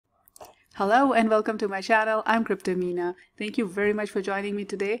Hello and welcome to my channel. I'm Cryptomina. Thank you very much for joining me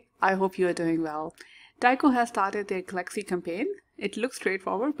today. I hope you are doing well. Taiko has started their Galxe campaign. It looks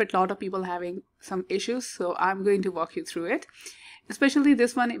straightforward, but a lot of people having some issues, so I'm going to walk you through it. Especially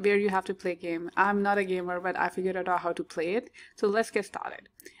this one where you have to play a game. I'm not a gamer, but I figured out how to play it. So let's get started.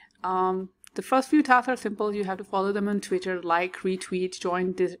 The first few tasks are simple. You have to follow them on Twitter, like, retweet,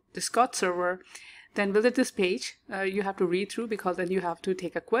 join the Discord server. Then visit this page. You have to read through because then you have to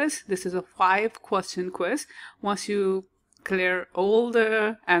take a quiz. This is a 5-question quiz. Once you clear all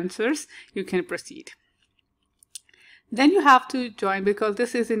the answers, you can proceed. Then you have to join because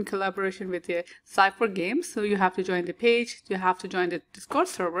this is in collaboration with the Cypher Games. So you have to join the page. You have to join the Discord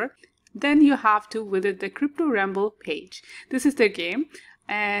server. Then you have to visit the Crypto Ramble page. This is their game.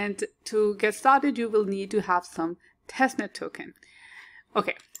 And to get started, you will need to have some testnet token.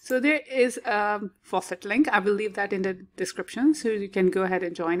 Okay. So there is a faucet link. I will leave that in the description so you can go ahead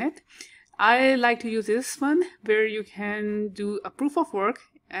and join it. I like to use this one where you can do a proof of work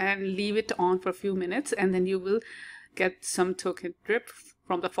and leave it on for a few minutes and then you will get some token drip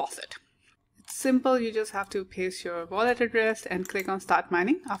from the faucet. It's simple. You just have to paste your wallet address and click on start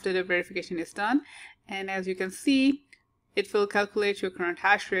mining after the verification is done. And as you can see, it will calculate your current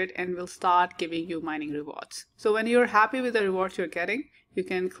hash rate and will start giving you mining rewards. So when you're happy with the rewards you're getting, you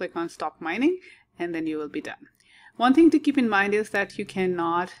can click on stop mining and then you will be done. One thing to keep in mind is that you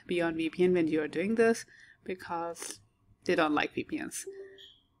cannot be on VPN when you are doing this because they don't like VPNs.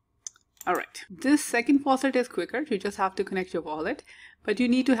 Alright, this second faucet is quicker. You just have to connect your wallet, but you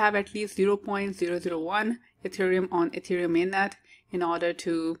need to have at least 0.001 Ethereum on Ethereum mainnet in order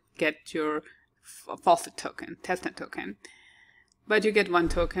to get your faucet token, testnet token. But you get 1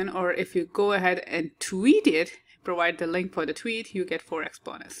 token, or if you go ahead and tweet it, provide the link for the tweet, you get 4x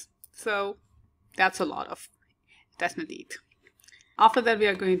bonus. So that's a lot of testnet ETH. After that, we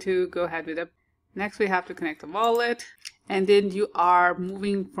are going to go ahead with next we have to connect the wallet, and then you are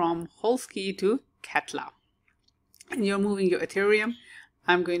moving from Holski to Katla. And you're moving your Ethereum.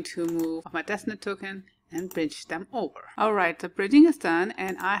 I'm going to move my testnet token and bridge them over. Alright, the bridging is done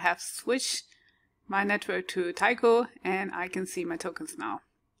and I have switched my network to Taiko and I can see my tokens now.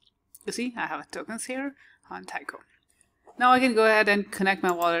 You see, I have tokens here on Taiko. Now I can go ahead and connect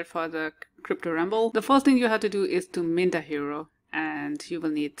my wallet for the Crypto Ramble. The first thing you have to do is to mint a hero and you will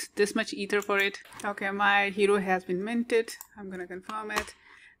need this much ether for it. Okay, my hero has been minted. I'm gonna confirm it.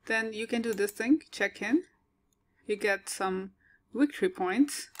 Then you can do this thing, check in. You get some victory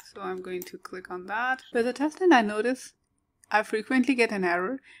points. So I'm going to click on that. With the testnet, I notice I frequently get an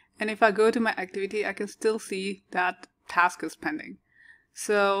error. And if I go to my activity, I can still see that task is pending.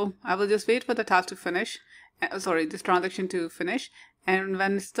 So I will just wait for the task to finish. This transaction to finish. And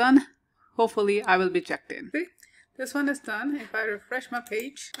when it's done, hopefully I will be checked in. See, this one is done. If I refresh my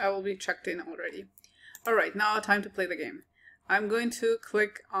page, I will be checked in already. All right, now time to play the game. I'm going to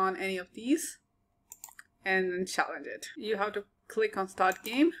click on any of these and challenge it. You have to click on start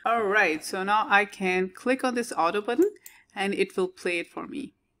game. All right, so now I can click on this auto button and it will play it for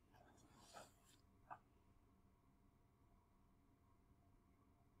me.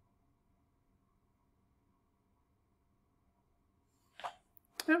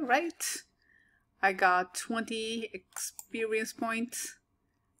 All right, I got 20 experience points.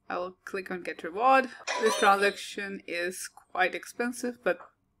 I will click on get reward. This transaction is quite expensive, but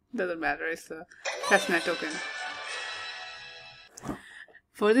doesn't matter. It's a testnet token.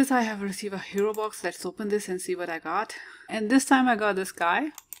 For this, I have received a hero box. Let's open this and see what I got. And this time I got this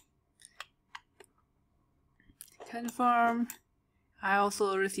guy. Confirm. I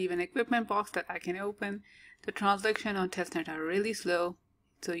also receive an equipment box that I can open. The transactions on testnet are really slow,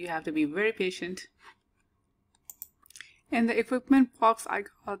 so you have to be very patient. In the equipment box, I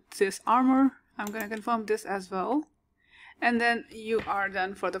got this armor. I'm going to confirm this as well. And then you are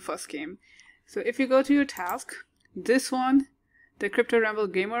done for the first game. So if you go to your task, this one, the Crypto Ramble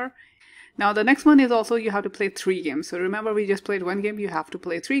Gamer. Now the next one is also you have to play 3 games. So remember we just played 1 game, you have to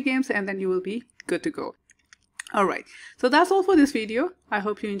play 3 games and then you will be good to go. Alright, so that's all for this video. I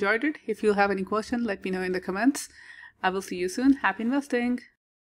hope you enjoyed it. If you have any question, let me know in the comments. I will see you soon. Happy investing!